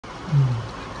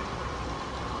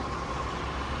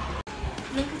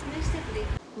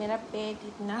मेरा पेट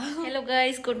इतना। Hello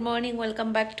guys, good morning,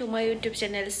 welcome back to my YouTube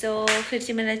channel. सो फिर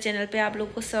से मेरा चैनल पे आप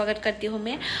लोग को स्वागत करती हूँ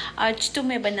मैं। आज तो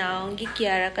मैं बनाऊँगी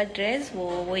कियारा का ड्रेस, वो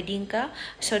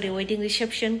वेडिंग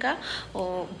रिसेप्शन का, वो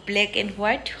ब्लैक एंड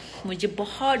वाइट। मुझे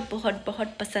बहुत बहुत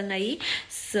बहुत पसंद आई।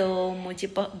 मुझे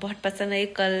बहुत पसंद आई।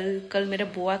 कल मेरा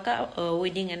बुआ का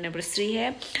वेडिंग एनिवर्सरी है,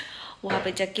 वहाँ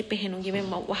पे जाके पहनूंगी मैं।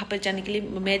 वहाँ पर जाने के लिए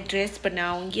मैं ड्रेस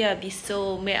बनाऊंगी अभी।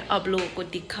 मैं आप लोगों को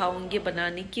दिखाऊंगी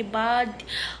बनाने के बाद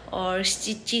और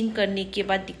स्टिचिंग करने के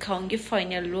बाद दिखाऊंगी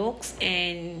फाइनल लुक्स।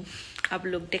 एंड आप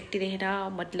लोग देखते रहना,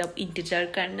 मतलब इंतज़ार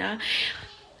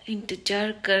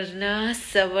करना,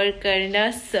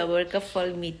 सब्र का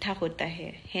फल मीठा होता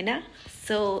है ना।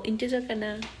 इंतज़ार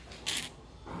करना।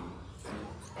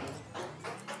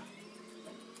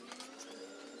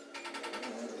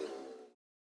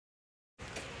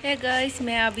 है गाइस,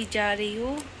 मैं अभी जा रही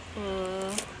हूँ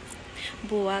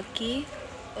बुआ की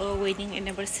वेडिंग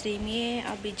एनिवर्सरी में।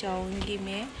 अभी जाऊँगी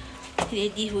मैं,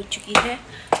 रेडी हो चुकी है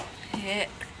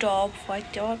top, white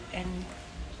top and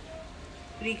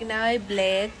रिगनाई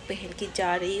black पहन के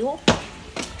जा रही हूँ।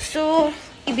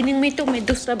 इवनिंग में तो मैं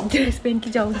दूसरा ड्रेस पहन के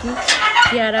जाऊँगी।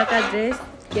 कियारा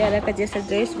का जैसा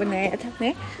ड्रेस बनाया था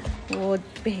मैं, वो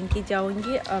पहन के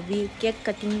जाऊँगी। अभी केक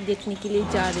कटिंग देखने के लिए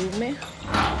जा रही हूँ मैं।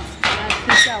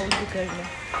 जाऊंगी घर में।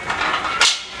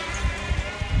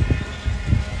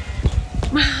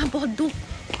 बहुत धूप।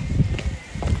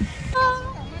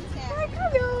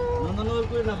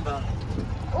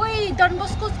 ओए डॉन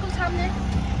बॉस्को स्कूल सामने।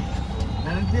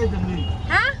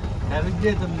 हाँ?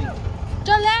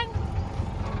 चले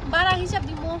 12 हिसाब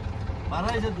दी मो।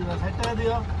 12 हिसाब दियो, 60 টাকা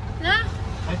दियो। ना?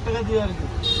 60 টাকা दियो আর কি।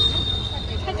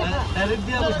 60 টাকা। डायरेक्ट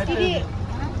दियो 60 টাকা दियो।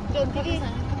 जोंतिरी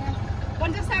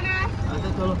 50 টাকা।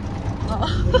 আচ্ছা চলো।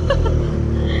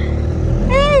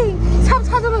 Hey, 참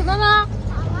사줘보잖아.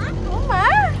 엄마.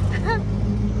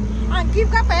 아,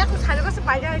 깁가 पाया कुछ खाने को से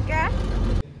पाया क्या?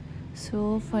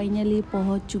 फाइनली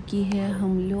पहुंच चुकी है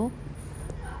हम लोग।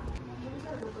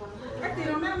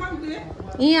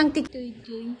 ये अंतिक तो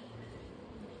इतनी।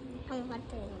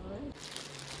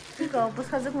 이거 뭐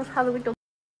사주고 또.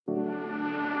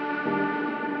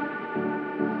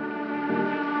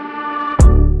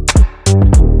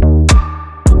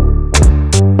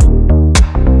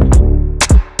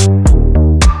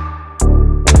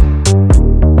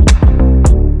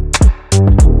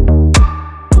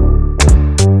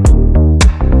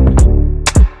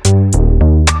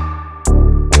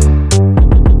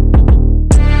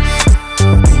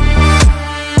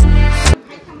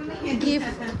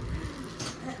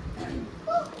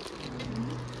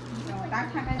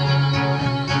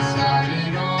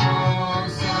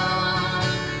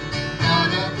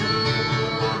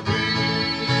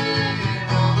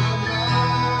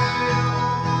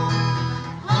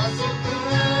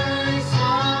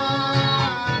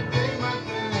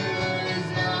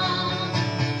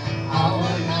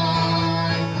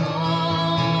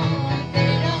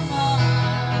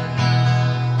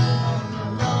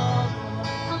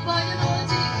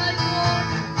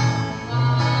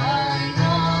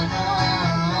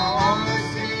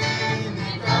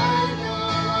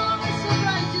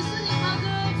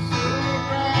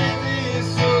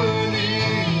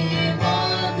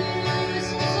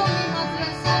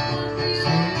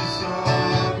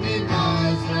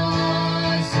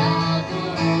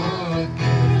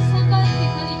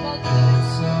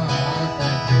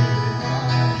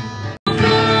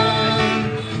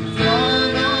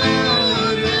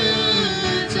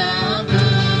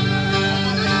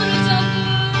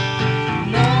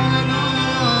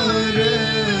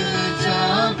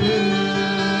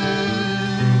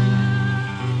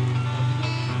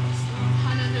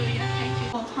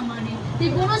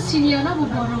 Senior na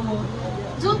buborowo.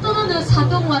 Joto no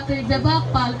satong wate bebak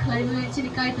pal khlai me chini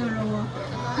kai torowo.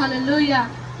 Hallelujah.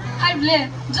 I bless.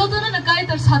 Joto no kai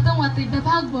tor satong wate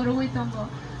bebak borowo itongo.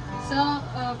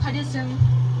 Padisem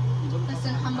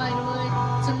tasen hambai roi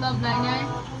chunga blainai.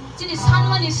 Chini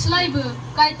sanmani slaibu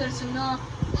kai tor chungno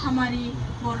hamari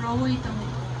borowo itongo.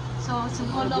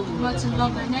 Chungolo bubwa chunga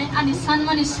blainai ani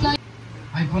sanmani slai.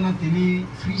 iPhone tini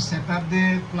free setup de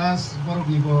plus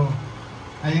borok nibo.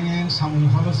 Ayang samun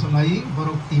holo solai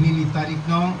borok tini ni tarik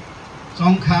no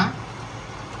chongkha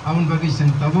amun bagi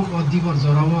sen tabuk o dibor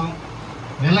jorawo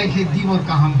belai ke dibor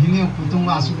kaham hine putung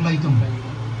asuk lai tum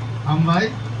ambai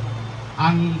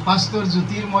ang pastor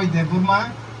Jutirmoy Deburma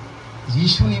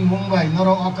Jisuni Mumbai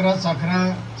noro okra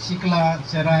chakra sikla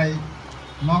cherai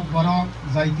nok borok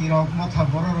jaiti rok motha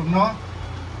borok no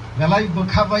belai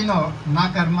bokhabai no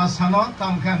nakar masano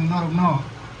tamkhang norok no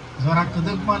jora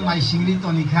kudukma naisingli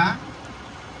tonikha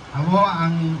abo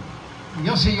ang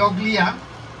yosi yoglia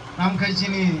nam khai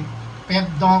chini pet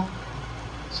dog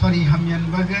sorry hamian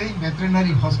bagai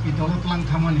veterinary hospital tlang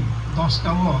thamani 10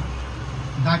 tawo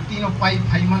dakti no pai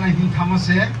phaimana hin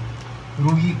thamase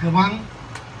rogi gobang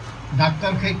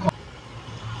doctor khai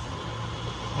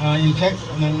in fact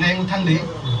nang thangde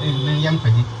nang yang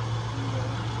phadi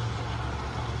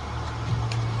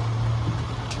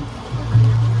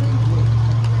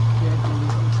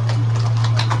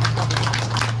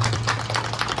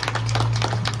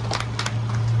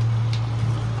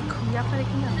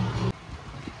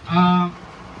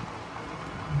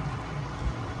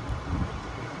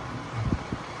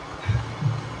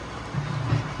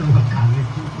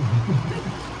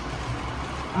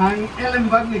ang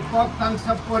Ellenberg ni kok tang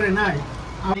sapore nai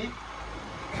ani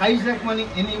kaijak mani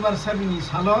anniversary ni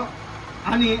salo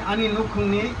ani nukhung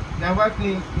ni dawak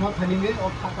ni mo thani me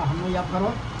ok thaka hamo ya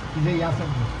paro je ya sab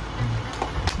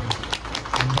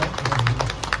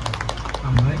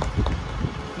amrai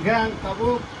gang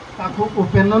tabu taku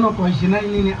open no koisina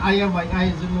ini aya bai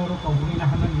ai jumoro kabuni na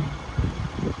hanani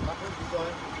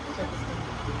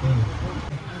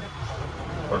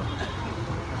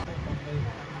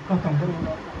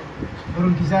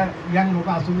Burung kisah yang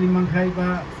lupa asumsi mangkai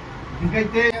ba, mangkai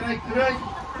te yang kerai,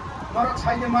 orang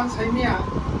saya man saya niya,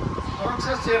 orang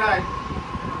saya cerai,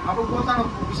 aku kota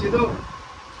nak bisa tu,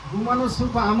 gumano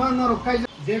supa aman orang kai,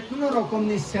 jekuno rokom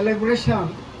ni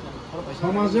celebration,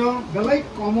 samajo galai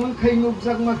common kai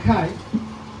nukjak makai,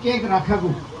 cake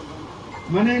rakagu,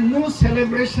 mana no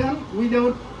celebration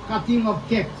without cutting of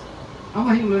cake,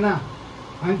 ama hinguna,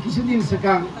 ang kisudin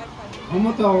sekang,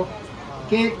 omoto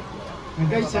cake,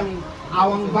 angkai sang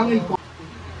awang bangai ko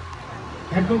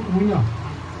hedo punya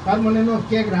kar mane no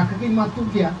cake rakhi matuk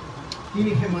dia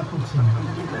ini ke matuk sih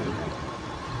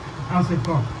ase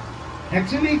ko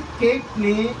actually cake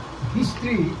ni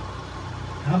history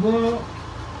abo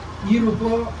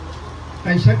Europe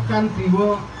kaisa country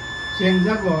bo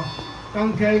chenjago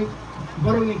tangkai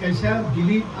borong ni kaisa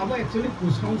believe abo actually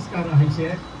kusanskar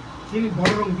haise ini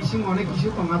borong bising onek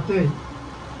kisu pamate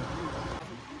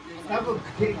abo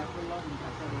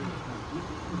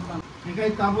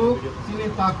Ikai tabu sini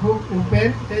takuk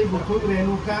upen tei bukuk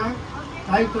renuka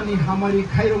tai toni hamari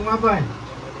khairung abai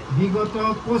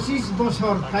bigoto 25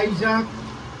 bosor kaijak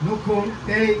nukhum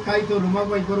tei kaito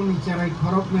rumabai borong icharai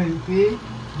khorok nai pi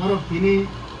borok tini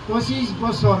 25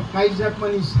 bosor kaijak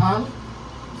mani sal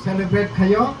celebrate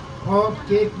khayo o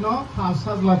cake no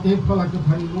phasas late pholak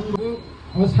thani mungu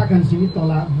o sakan simi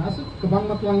tola nasu kebang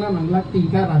matlang na nangla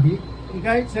tingka rabi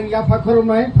ikai sengya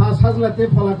phakhorumai phasas late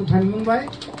pholak thani mungbai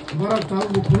Borok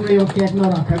tahu bukan yo cake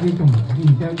no rakha di tum.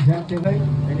 Jam jate bai.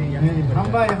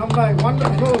 Hambai,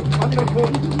 wonderful. Hambai.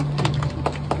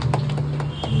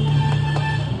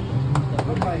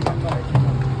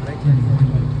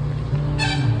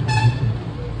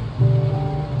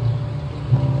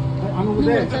 Anu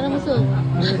udah. Cara masuk.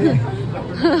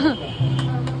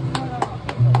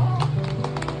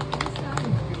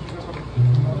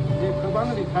 Di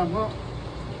kebang di kamu.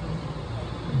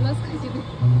 Belas kasih deh.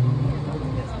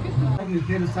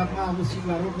 Mikir sama musik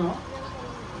baru no,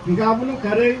 jika abunu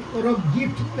kare orang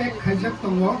gift pack khajak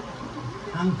tongo,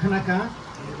 angkhnaka,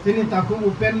 sini taku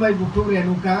upen by buku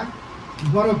renuka,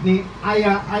 borok ni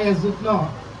ayah zutno,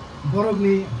 borok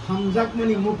ni hamzak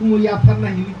mani mukmu yapar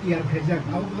na hili tiar khajak,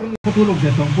 aw borok satu log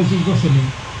jatuh posisi goseni.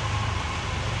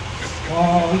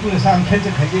 Oh, itu sang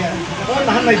khajak khajak, oh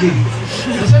nahan lagi,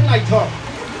 dosen naik thor.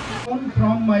 Bone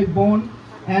from my bone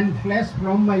and flesh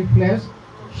from my flesh.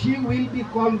 She will be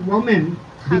called woman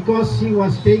because she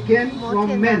was taken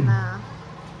from men.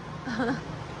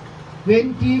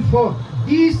 24.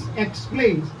 This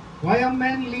explains why a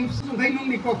man lives.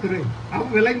 Ngayon ni ko kere.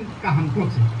 Ako walang kaham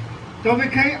ko siya. Tobe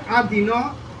kay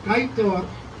adino kaitor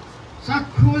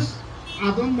sakhus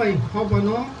adon may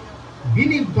hobano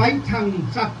bini baitang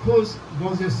sakhus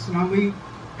boses nami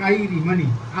kai rimani.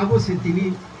 Abo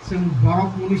setini seng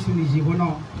borok munisuni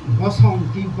jibono bosong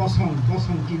ki bosong.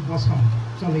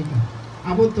 Solita.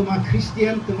 Abo tuma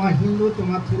Christian, tuma Hindu,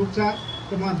 tuma Turuksa,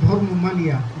 tuma Dharma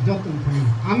mania, jotun thani.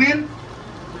 Amen.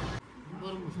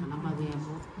 Borong musana mage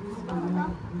abo.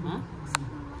 Ha?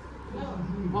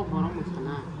 Borong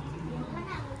musana.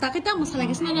 Takita musala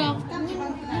kisna na.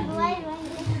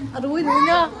 Ruy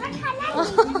na.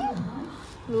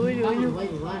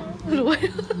 Ruy.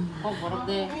 Kok borok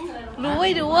deh.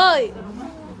 Ruy.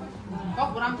 Kok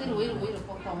borang sih ruy.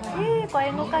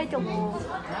 Quay nó cay chồng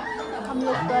हम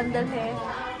लोग तो अंदर है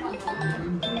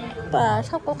bà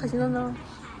sắp có khẩy nó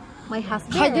mày hạt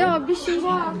khẩy dia bisi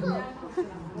wa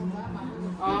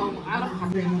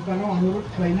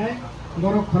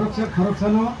borok khoroksa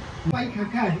no pai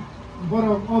khakai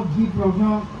borok of gi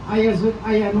progno ayazut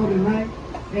ayano renai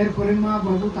एरपरे मा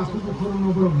बाबू ताकू बुखर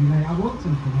नबर बिनाय आबो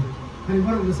जों खालाम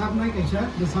फैबार रोसाबनाय कायसा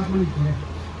रोसाबनाय करे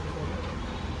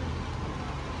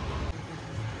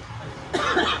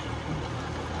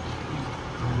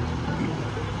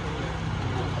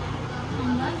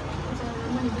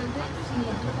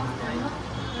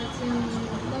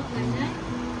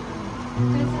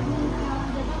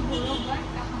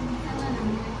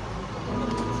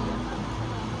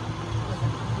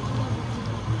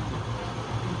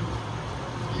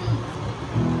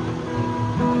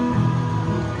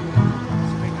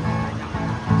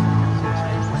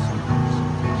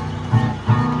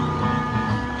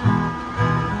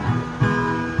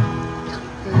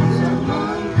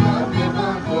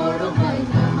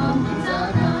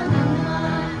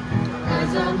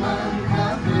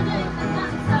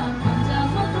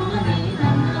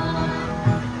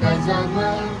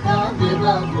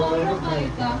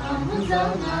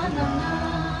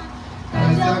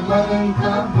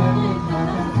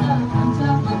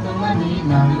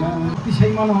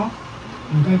Pisay mo no,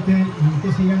 hindi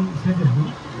siyang sedero.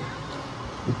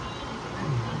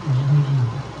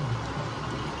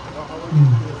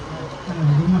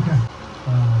 Gimana?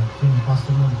 Sini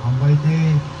pastor mo hambay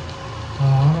te,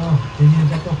 ini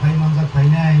jatuh pay manjat pay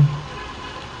nai,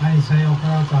 ay saya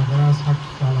okra jaga sak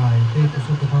salai, te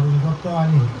kusuk keparu jatuh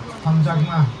ani, hamjak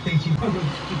mah te cipu.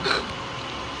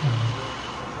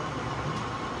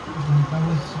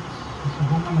 Kalau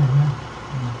sebelum mana?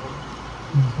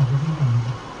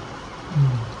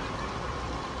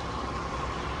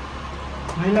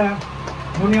 Naila,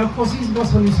 moni aposis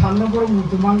bosoni sanna boro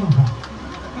mutuman no.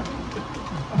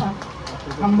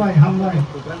 Hambai. Hambai.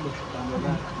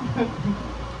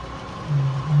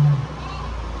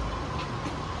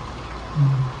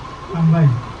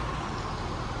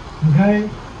 Enggak,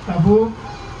 tabu,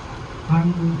 ang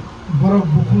borok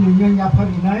buku yang nyapar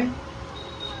inai.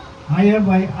 Ayah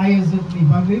by ayah zetni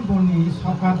bagai boni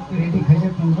sokat ready kaja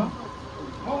tunggu.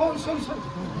 Oh sorry.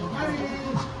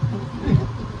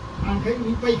 Angkai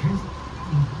ni pai kai.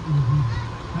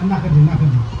 Nak kedi.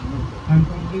 Ang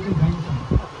komplit kai sam.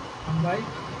 Ambai.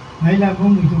 Naila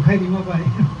bom itu kai di mana pai.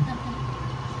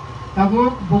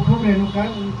 Tabu buku menukan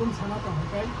untuk sana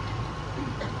pakai.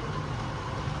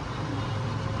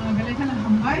 Belikan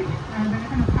hambai,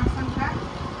 belikan kaksan kah.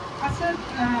 Asal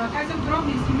kajian drop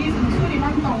di sini suri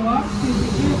mantau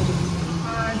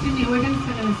sini wedding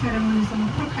ceremony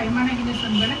semua kai mana ini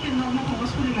sembelak yang normal kau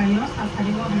suri layo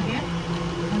sasari gua mungkin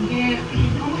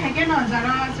kamu heke no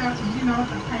jara sini no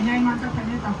kayaknya macam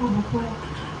kayaknya tahu buku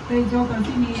tejo kan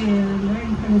sini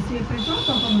lain polisi tejo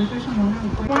so communication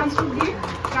orang once di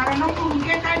karena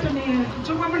mungkin kai tu ni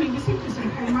cuma mana bisik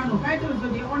kai mana kai tu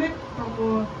jadi onet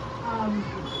tahu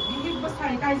ini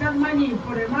besar kajian mani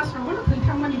pada masa orang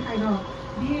kerja mani kai do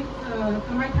di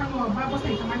kemai tango bapa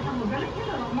saya kemai tango galak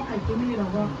kita orang kai tu ni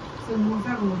orang semua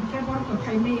jago kita baru ke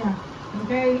kai ni ya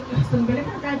okay sembelih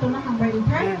kai tu nak hambai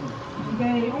kai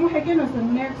okay heke no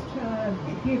next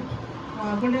gift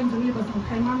golden jubilee bas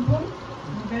kai mampun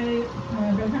okay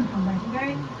belkan hambai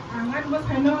okay angat bas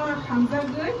kai no hamza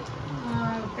good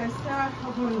kesa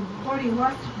body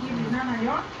wash di mana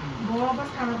yo bawa bas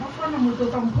kalau bos no mutu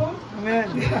tampung amen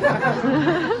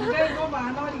okay go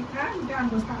bano ikan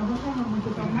dan bas kalau bos no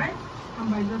mutu tampung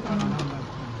hambai jo tampung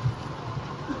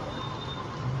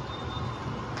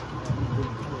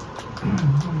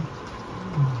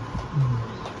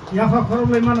ya pak kalau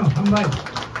mana hambai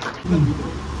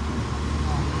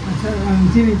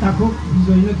sini takut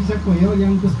bijoynya kisah koyo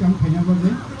yang terus kamu punya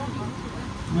boleh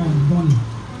boni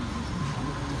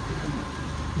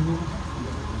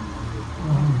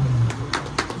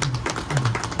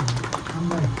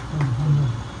hambai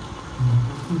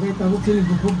ini takut sini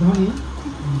buku boni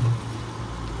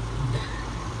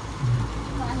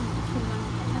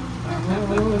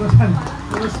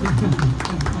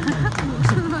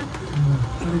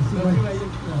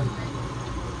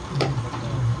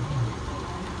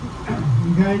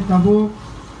Enggak tabu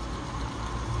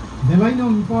delay no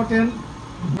important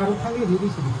baru kali diri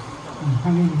sini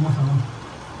kali ini masalah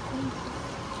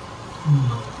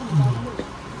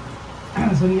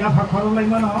so ya fakir lagi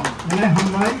mana delay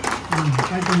hambai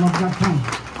kayak tu mabrak thang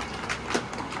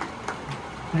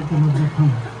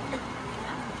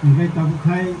enggak tabu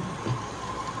kai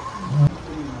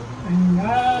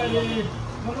enggak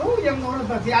kalau yang orang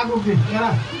tadi aku beli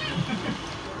ya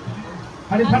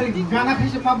hari गाना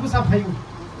कैसे माबू सा भाई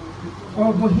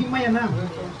और वही मैं ना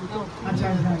अच्छा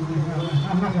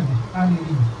अन्ना करते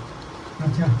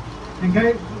अच्छा इनका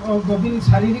गोविंद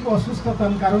शारीरिक असुस्थता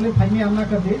कारण फाइमी अन्ना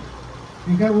करते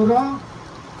इनका उरा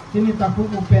जिन्हें ताकू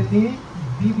ओपेनी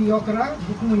बीबी यकरा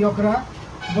बुकुम यकरा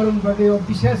बरम बगे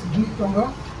विशेष गीत तंग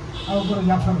Aku baru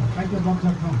yapar, kayu bom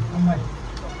sakram, omai.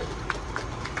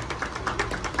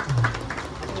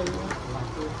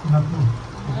 Latu,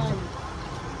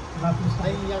 latu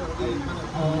saya.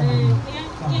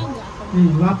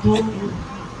 Latu.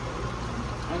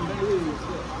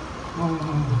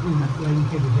 Ini lain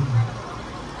ke begini.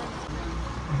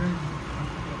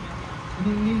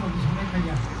 Ini mau disini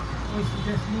kaya. Oh,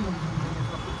 sudah sini mau disini.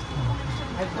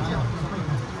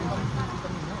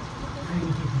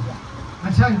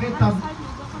 अच्छा इनके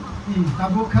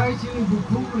तब खाई चिनी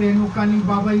बुखुम रेणुकानी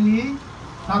बाबाई ने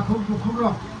ताखु बुखुम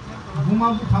रक बुमा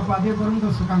बुखा बादे बरम तो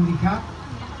सुकांग दिखा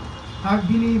ताक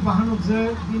बिनी बाहनुक जे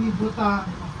बिनी बुता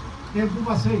ते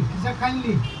बुबासै किसा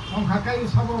काइनली हम खाकाय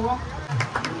सबो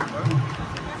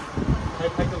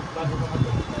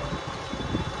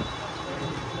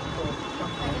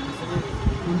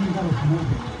ini kalau semua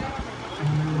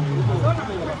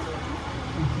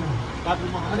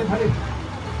अरे भाई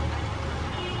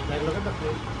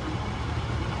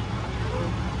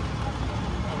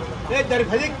ए dari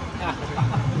भाई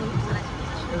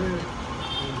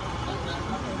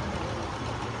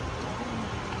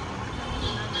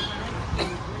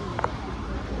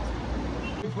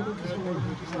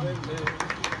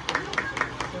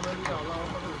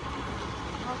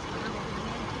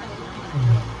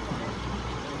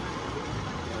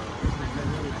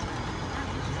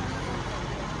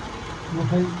mau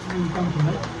kayak income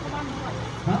tunai,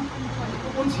 hah?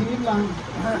 Pun sini lang,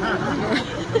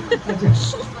 aja.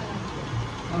 Sorry.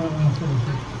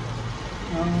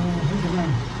 Jangan.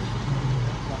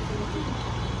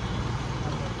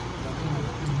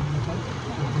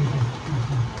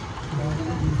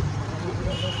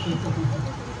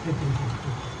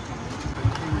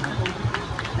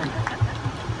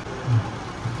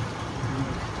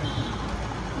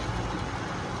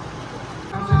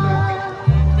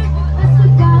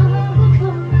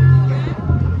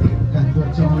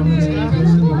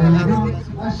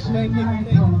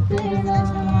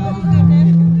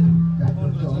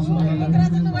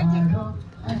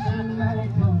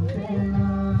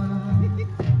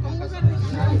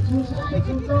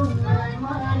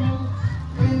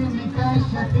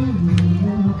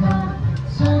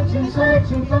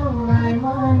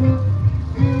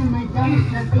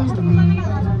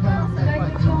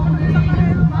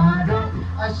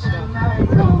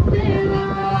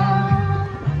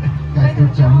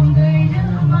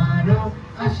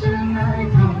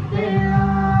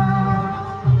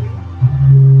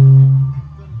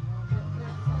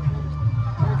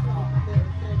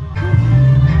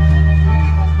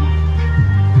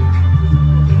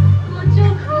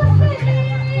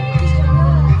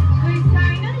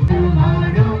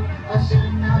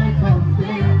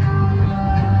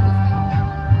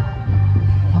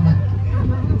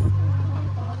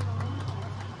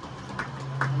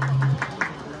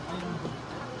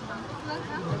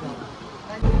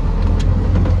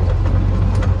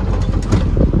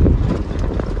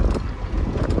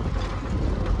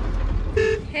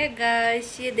 Guys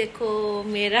ये देखो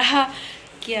मेरा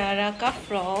कियारा का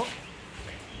फ्रॉक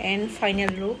एंड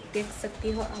फाइनल लुक देख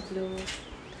सकती हो आप लोग।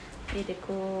 ये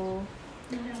देखो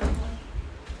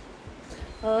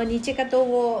नीचे का तो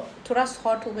वो थोड़ा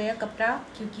शॉर्ट हो गया कपड़ा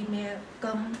क्योंकि मैं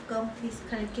कम पीस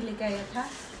खरीद के लेके आया था,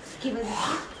 उसकी वजह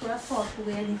से थोड़ा शॉर्ट हो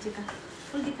गया नीचे का।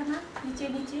 फुल दिखा ना नीचे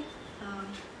हाँ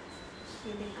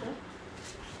ये देखो।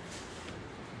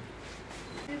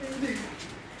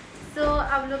 सो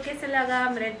आप लोग कैसे लगा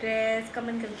मेरा ड्रेस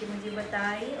कमेंट करके मुझे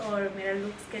बताई, और मेरा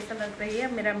लुक्स कैसा लग रही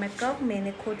है। मेरा मेकअप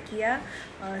मैंने खुद किया,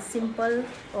 सिंपल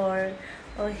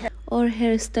और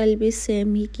हेयर स्टाइल भी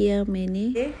सेम ही किया मैंने,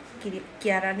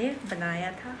 कियारा ने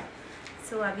बनाया था।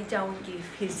 सो अभी जाऊंगी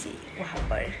फिर से वहाँ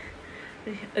पर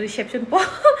रिसेप्शन पर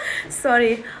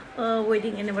सॉरी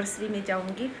वेडिंग एनिवर्सरी में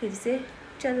जाऊंगी फिर से।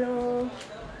 चलो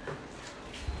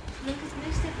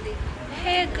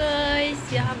हे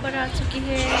गाइस यहाँ पर आ चुकी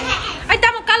है। आई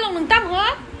तम का लोग नंग तम हो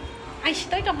आई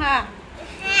सितै तम हा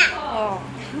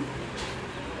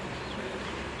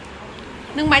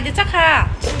नंग माइ दे चखा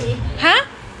हा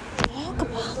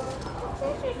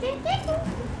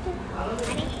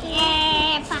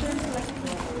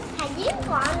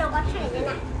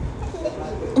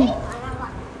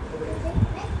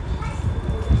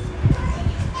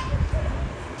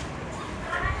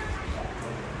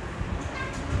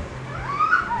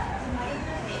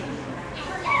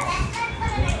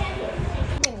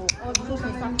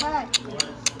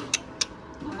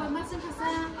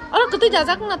그때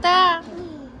자작 나다.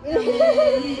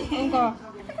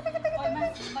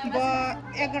 이거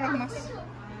에그라마스.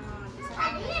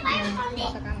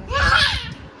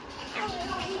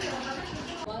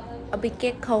 अभी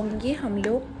केक खाऊंगी हम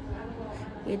लोग।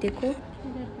 ये देखो।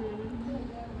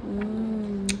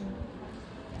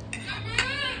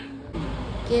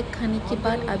 केक खाने के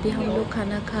बाद अभी हम लोग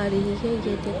खाना खा रही है।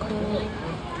 ये देखो।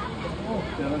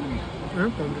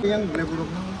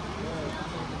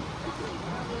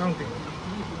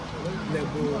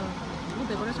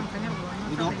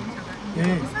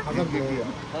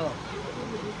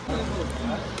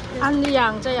 ăn đi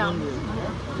yang cho yang.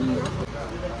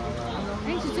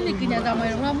 Anh chỉ xin kỹ nhà giàu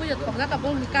mày đúng không? Bây giờ thọc ra cặp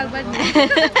bông cal bên.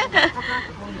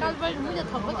 Cal bên bây giờ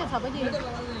thọc cái gì?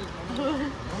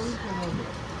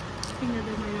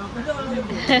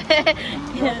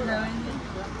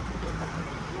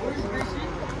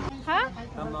 Hả?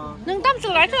 Nâng tâm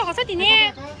sửa lại thôi, có sao thì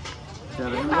nè.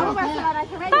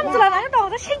 Tâm sửa lại nó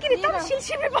nó xin cái gì tâm xin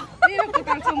xin đi Đi đâu cái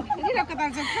tàng sông, không có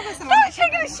tâm xin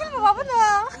cái gì xin mà vẫn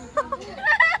à.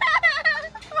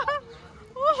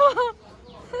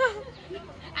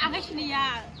 ăn cái gì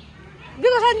à? Biết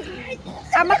có thân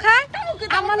sama khác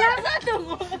ama ना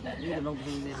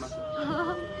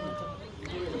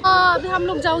अभी हम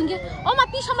लोग जाएंगे ओ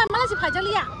मत समय मला से Pfizer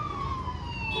लिया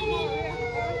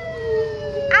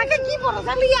आगे की बोलो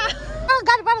जा लिया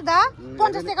गाड़ी पर दा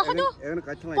 50 টাকা হলো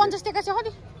 50 টাকা से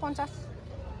হলো 50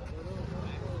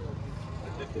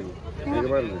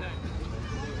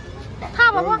 हां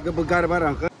बाबा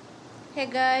है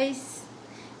गाइस,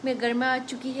 मैं घर में आ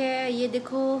चुकी है। ये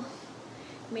देखो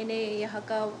मैंने यहाँ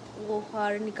का वो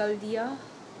हार निकाल दिया।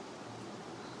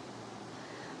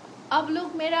 आप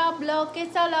लोग मेरा ब्लॉग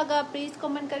कैसा लगा प्लीज़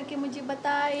कमेंट करके मुझे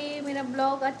बताइए। मेरा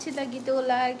ब्लॉग अच्छी लगी तो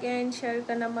लाइक एंड शेयर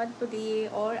करना मत भूलिए।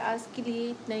 और आज के लिए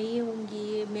इतना ही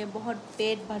होंगी। मैं बहुत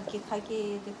पेट भर के खा के,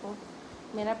 देखो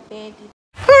मेरा पेट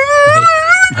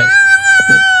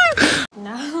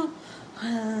ना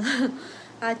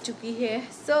आ चुकी है।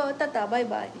 सो टाटा बाय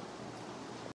बाय।